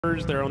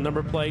their own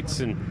number plates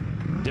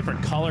and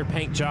different color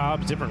paint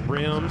jobs, different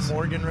rims.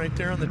 Morgan right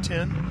there on the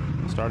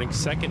 10. Starting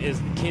second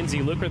is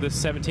Kinsey Luker, the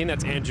 17.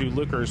 That's Andrew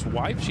Luker's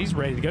wife. She's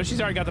ready to go. She's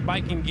already got the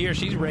bike in gear.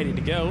 She's ready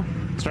to go.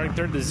 Starting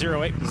third, the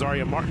 08,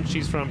 Zaria Martin.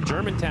 She's from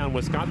Germantown,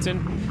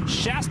 Wisconsin.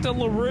 Shasta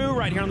LaRue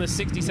right here on the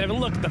 67.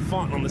 Look at the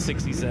font on the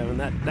 67.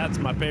 That's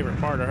my favorite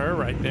part of her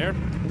right there.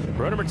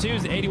 Row number 2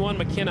 is the 81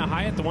 McKenna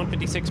Hyatt, the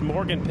 156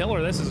 Morgan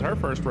Pillar. This is her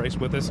first race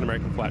with us in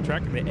American Flat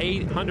Track. The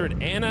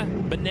 800 Anna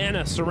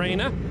Banana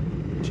Serena.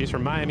 She's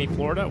from Miami,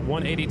 Florida.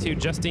 182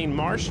 Justine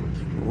Marsh.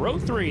 Row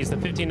 3 is the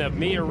 15 of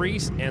Mia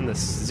Reese and the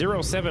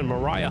 07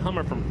 Mariah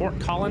Hummer from Fort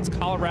Collins,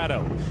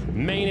 Colorado.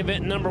 Main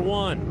event number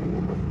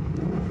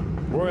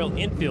 1. Royal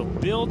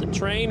Enfield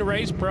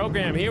Build.Train.Race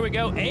program. Here we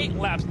go. 8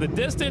 laps the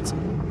distance.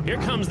 Here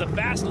comes the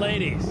fast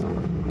ladies.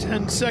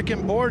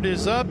 10-second board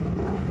is up.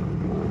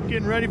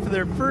 Getting ready for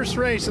their first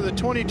race of the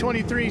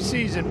 2023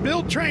 season.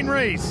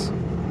 Build.Train.Race.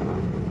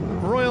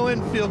 Royal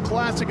Enfield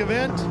Classic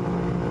event.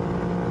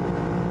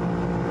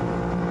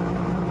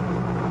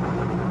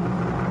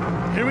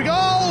 Here we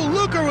go.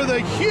 Luker with a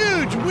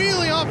huge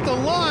wheelie off the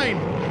line.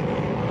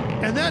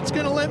 And that's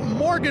going to let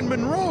Morgan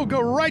Monroe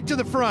go right to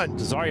the front.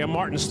 Zaria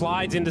Martin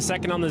slides into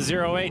second on the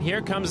 08.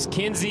 Here comes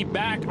Kinsey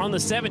back on the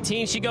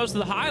 17. She goes to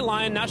the high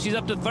line. Now she's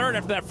up to third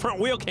after that front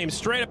wheel came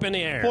straight up in the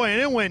air. Boy,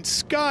 and it went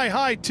sky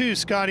high too,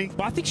 Scotty.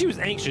 Well, I think she was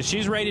anxious.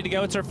 She's ready to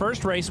go. It's her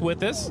first race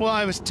with us. Well,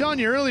 I was telling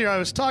you earlier, I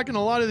was talking to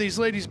a lot of these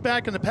ladies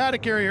back in the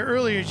paddock area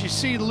earlier. As you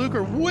see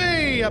Luker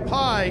way up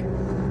high.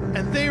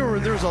 And there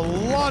was a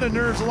lot of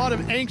nerves, a lot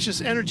of anxious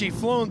energy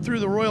flowing through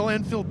the Royal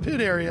Enfield pit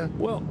area.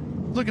 Well,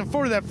 looking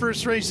forward to that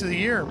first race of the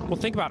year. Well,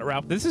 think about it,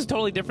 Ralph. This is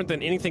totally different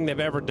than anything they've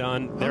ever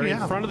done. They're in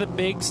front of the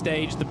big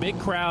stage, the big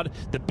crowd,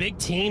 the big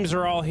teams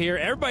are all here.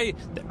 Everybody,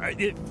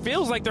 it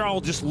feels like they're all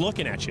just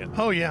looking at you.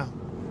 Oh, yeah.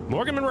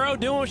 Morgan Monroe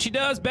doing what she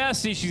does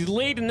best. She's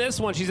leading this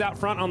one. She's out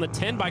front on the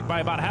 10 bike by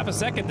about half a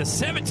second. The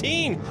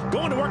 17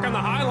 going to work on the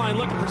high line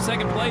looking for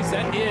second place.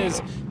 That is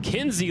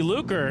Kinsey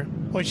Luker.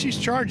 Boy, she's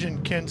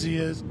charging, Kinsey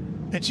is.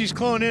 And she's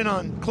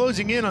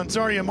closing in on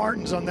Zaria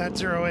Martins on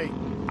that 08.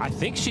 I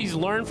think she's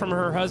learned from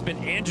her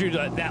husband, Andrew,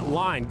 that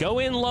line. Go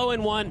in low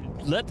in one,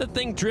 let the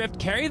thing drift,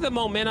 carry the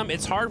momentum.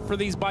 It's hard for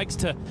these bikes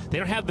they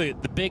don't have the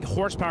big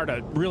horsepower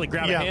to really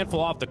grab a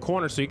handful off the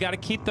corner, so you got to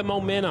keep the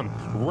momentum.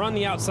 Run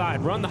the outside,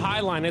 run the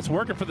high line. It's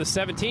working for the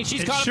 17.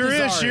 She's caught up to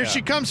Zaria. Here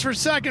she comes for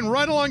second,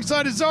 right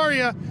alongside of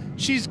Zaria.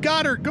 She's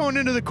got her going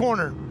into the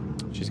corner.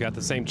 She's got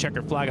the same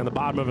checker flag on the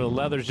bottom of the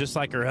leathers, just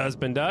like her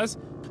husband does.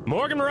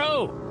 Morgan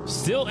Monroe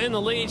still in the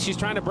lead. She's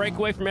trying to break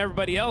away from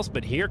everybody else,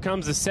 but here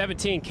comes the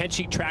 17. Can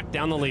she track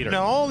down the leader?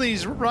 Now, all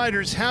these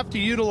riders have to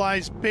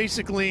utilize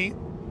basically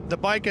the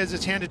bike as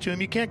it's handed to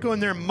them. You can't go in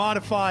there and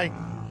modify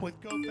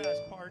with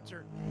go-fast parts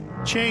or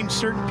change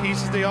certain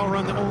pieces. They all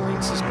run the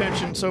Olin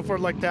suspension and so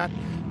forth like that.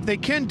 They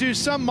can do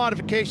some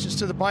modifications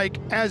to the bike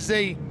as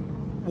they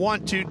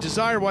want to.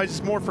 Desire-wise,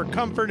 it's more for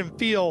comfort and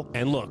feel.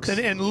 And looks.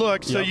 And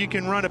looks. So you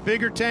can run a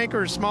bigger tank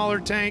or a smaller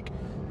tank.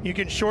 You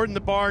can shorten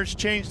the bars,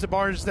 change the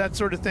bars, that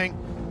sort of thing.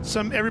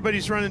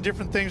 Everybody's running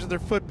different things with their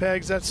foot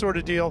pegs, that sort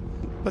of deal.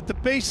 But the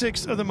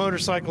basics of the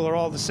motorcycle are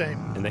all the same.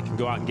 And they can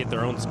go out and get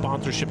their own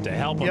sponsorship to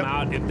help them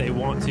out if they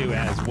want to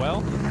as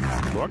well.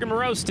 Morgan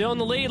Monroe still in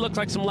the lead. Looks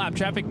like some lap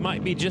traffic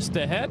might be just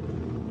ahead.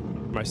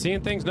 Am I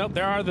seeing things? Nope,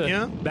 there are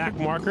the back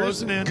markers.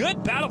 Closing in.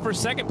 Good battle for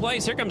second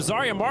place. Here comes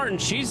Zaria Martin.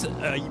 She's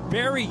a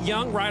very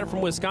young rider from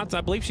Wisconsin.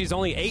 I believe she's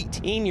only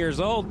 18 years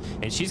old,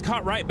 and she's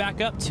caught right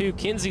back up to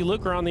Kinsey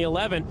Luker on the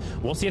 11.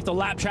 We'll see if the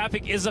lap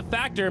traffic is a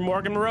factor.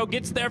 Morgan Monroe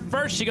gets there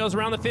first. She goes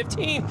around the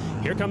 15.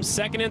 Here comes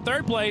second and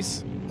third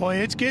place. Boy,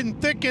 it's getting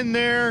thick in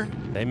there.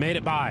 They made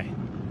it by.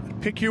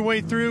 Pick your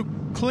way through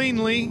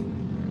cleanly.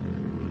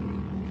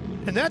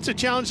 And that's a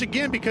challenge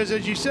again because,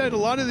 as you said, a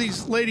lot of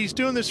these ladies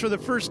doing this for the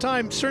first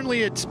time,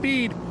 certainly at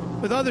speed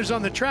with others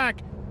on the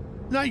track,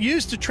 not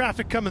used to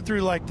traffic coming through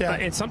like that.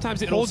 And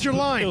sometimes it'll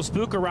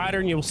spook a rider,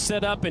 and you'll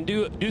set up and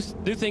do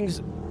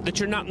things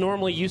that you're not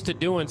normally used to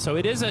doing. So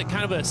it is a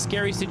kind of a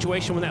scary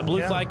situation when that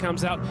blue flag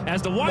comes out.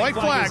 As the white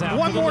flag is out.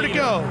 One more to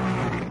go.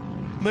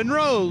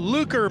 Monroe,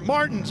 Luker,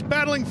 Martins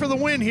battling for the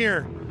win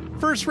here.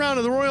 First round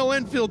of the Royal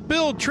Enfield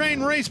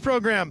Build.Train.Race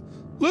program.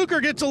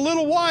 Luker gets a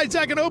little wide. Is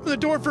that going to open the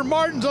door for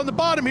Martins on the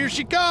bottom? Here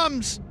she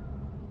comes.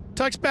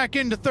 Tucks back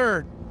into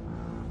third.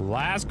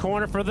 Last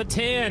corner for the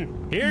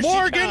 10. Here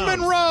Morgan she comes.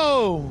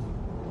 Monroe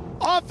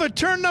off of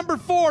turn number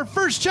 4.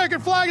 First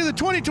checkered flag of the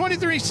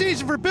 2023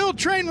 season for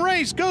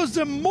Build.Train.Race goes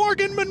to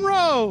Morgan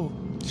Monroe.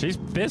 She's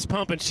fist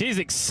pumping. She's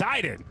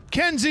excited.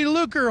 Kinsey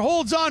Luker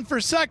holds on for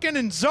second,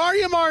 and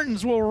Zaria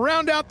Martins will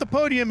round out the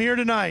podium here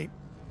tonight.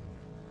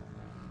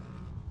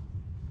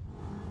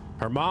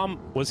 Her mom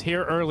was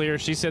here earlier.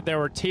 She said there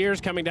were tears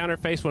coming down her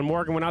face when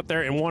Morgan went out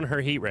there and won her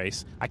heat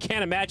race. I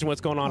can't imagine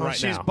what's going on right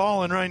now. She's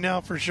balling right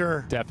now for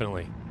sure.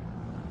 Definitely.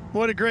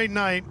 What a great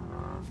night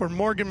for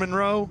Morgan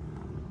Monroe.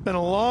 Been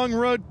a long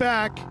road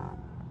back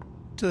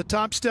to the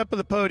top step of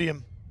the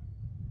podium.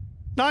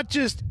 Not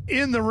just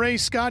in the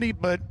race, Scotty,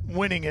 but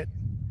winning it.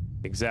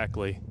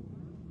 Exactly.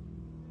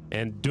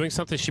 And doing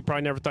something she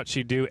probably never thought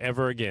she'd do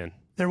ever again.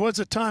 There was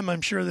a time,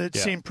 I'm sure, that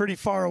seemed pretty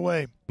far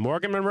away.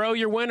 Morgan Monroe,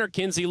 your winner.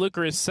 Kinsey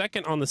Luker is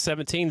second on the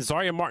 17.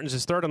 Zaria Martins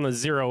is third on the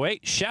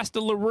 08. Shasta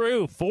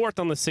LaRue, fourth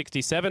on the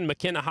 67.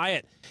 McKenna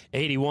Hyatt,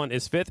 81,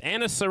 is fifth.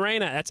 Anna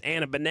Serena, that's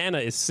Anna Banana,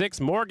 is sixth.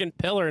 Morgan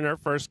Pillar in her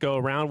first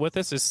go-around with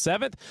us is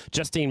seventh.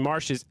 Justine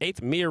Marsh is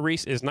eighth. Mia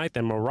Reese is ninth.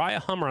 And Mariah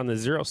Hummer on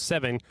the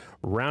 07,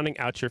 rounding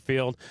out your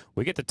field.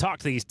 We get to talk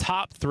to these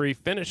top three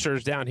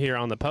finishers down here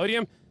on the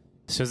podium.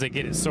 As soon as they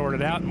get it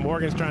sorted out,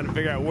 Morgan's trying to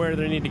figure out where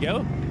they need to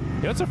go.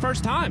 It's her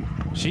first time.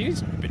 She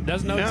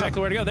doesn't know exactly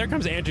where to go. There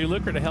comes Andrew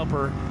Luker to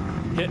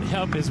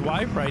help his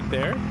wife right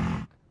there.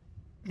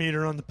 Meet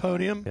her on the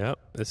podium. Yep,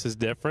 this is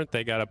different.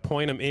 They got to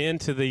point them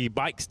into the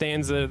bike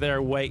stands that are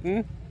there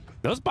waiting.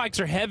 Those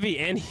bikes are heavy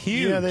and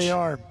huge. Yeah, they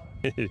are.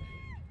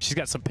 She's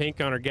got some pink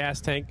on her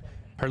gas tank.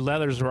 Her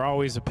leathers were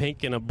always a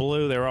pink and a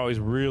blue. They were always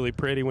really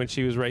pretty when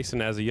she was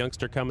racing as a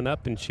youngster coming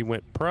up, and she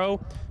went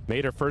pro.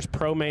 Made her first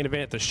pro main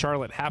event at the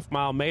Charlotte Half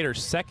Mile. Made her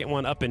second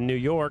one up in New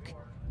York.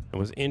 And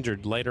was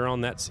injured later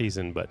on that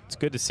season, but it's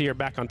good to see her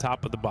back on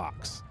top of the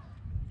box.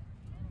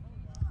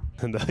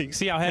 And you can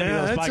see how heavy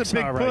those bikes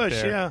are right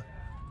there. Yeah.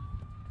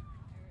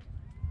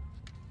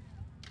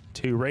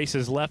 2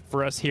 races left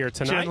for us here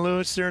tonight. Jen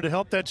Lewis there to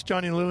help. That's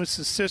Johnny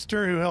Lewis's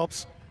sister who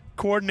helps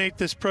coordinate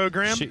this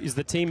program. She's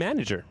the team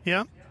manager.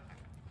 Yeah.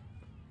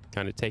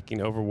 Kind of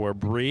taking over where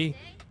Bree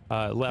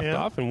left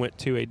off and went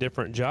to a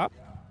different job.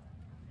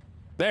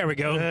 There we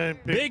go.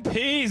 Big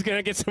P's going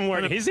to get some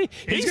work. He's going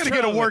to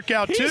get a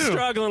workout, too. He's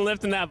struggling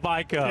lifting that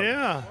bike up.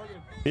 Yeah.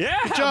 Yeah.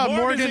 Good job,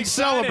 Morgan.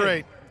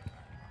 Celebrate.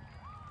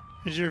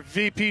 Here's your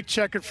VP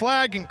checkered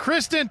flag. And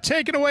Kristen,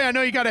 take it away. I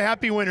know you got a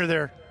happy winner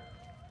there.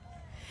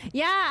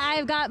 Yeah,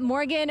 I've got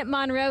Morgan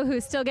Monroe,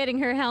 who's still getting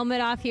her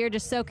helmet off here,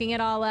 just soaking it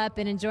all up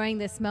and enjoying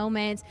this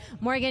moment.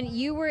 Morgan,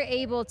 you were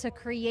able to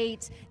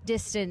create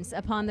distance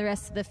upon the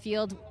rest of the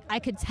field. I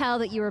could tell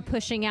that you were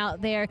pushing out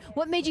there.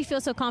 What made you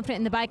feel so confident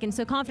in the bike and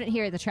so confident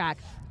here at the track?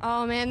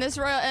 Oh, man, this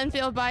Royal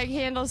Enfield bike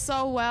handles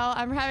so well.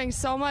 I'm having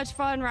so much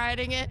fun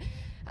riding it.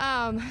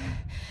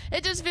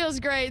 It just feels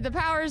great. The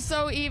power is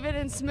so even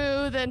and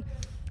smooth, and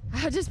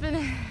I've just been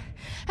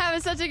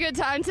having such a good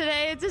time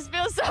today. It just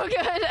feels so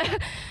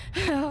good.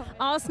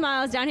 All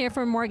smiles down here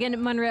for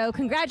Morgan Monroe.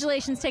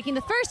 Congratulations, taking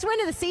the first win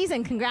of the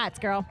season. Congrats,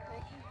 girl.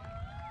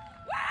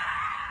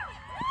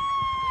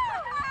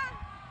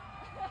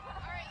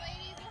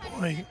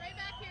 Boy,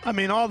 I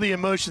mean, all the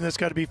emotion that's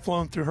got to be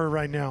flowing through her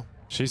right now.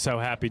 She's so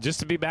happy just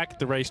to be back at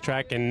the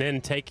racetrack and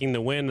then taking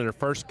the win in her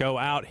first go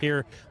out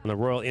here on the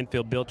Royal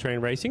Enfield Build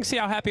Train Race. You can see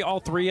how happy all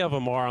 3 of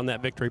them are on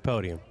that victory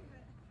podium.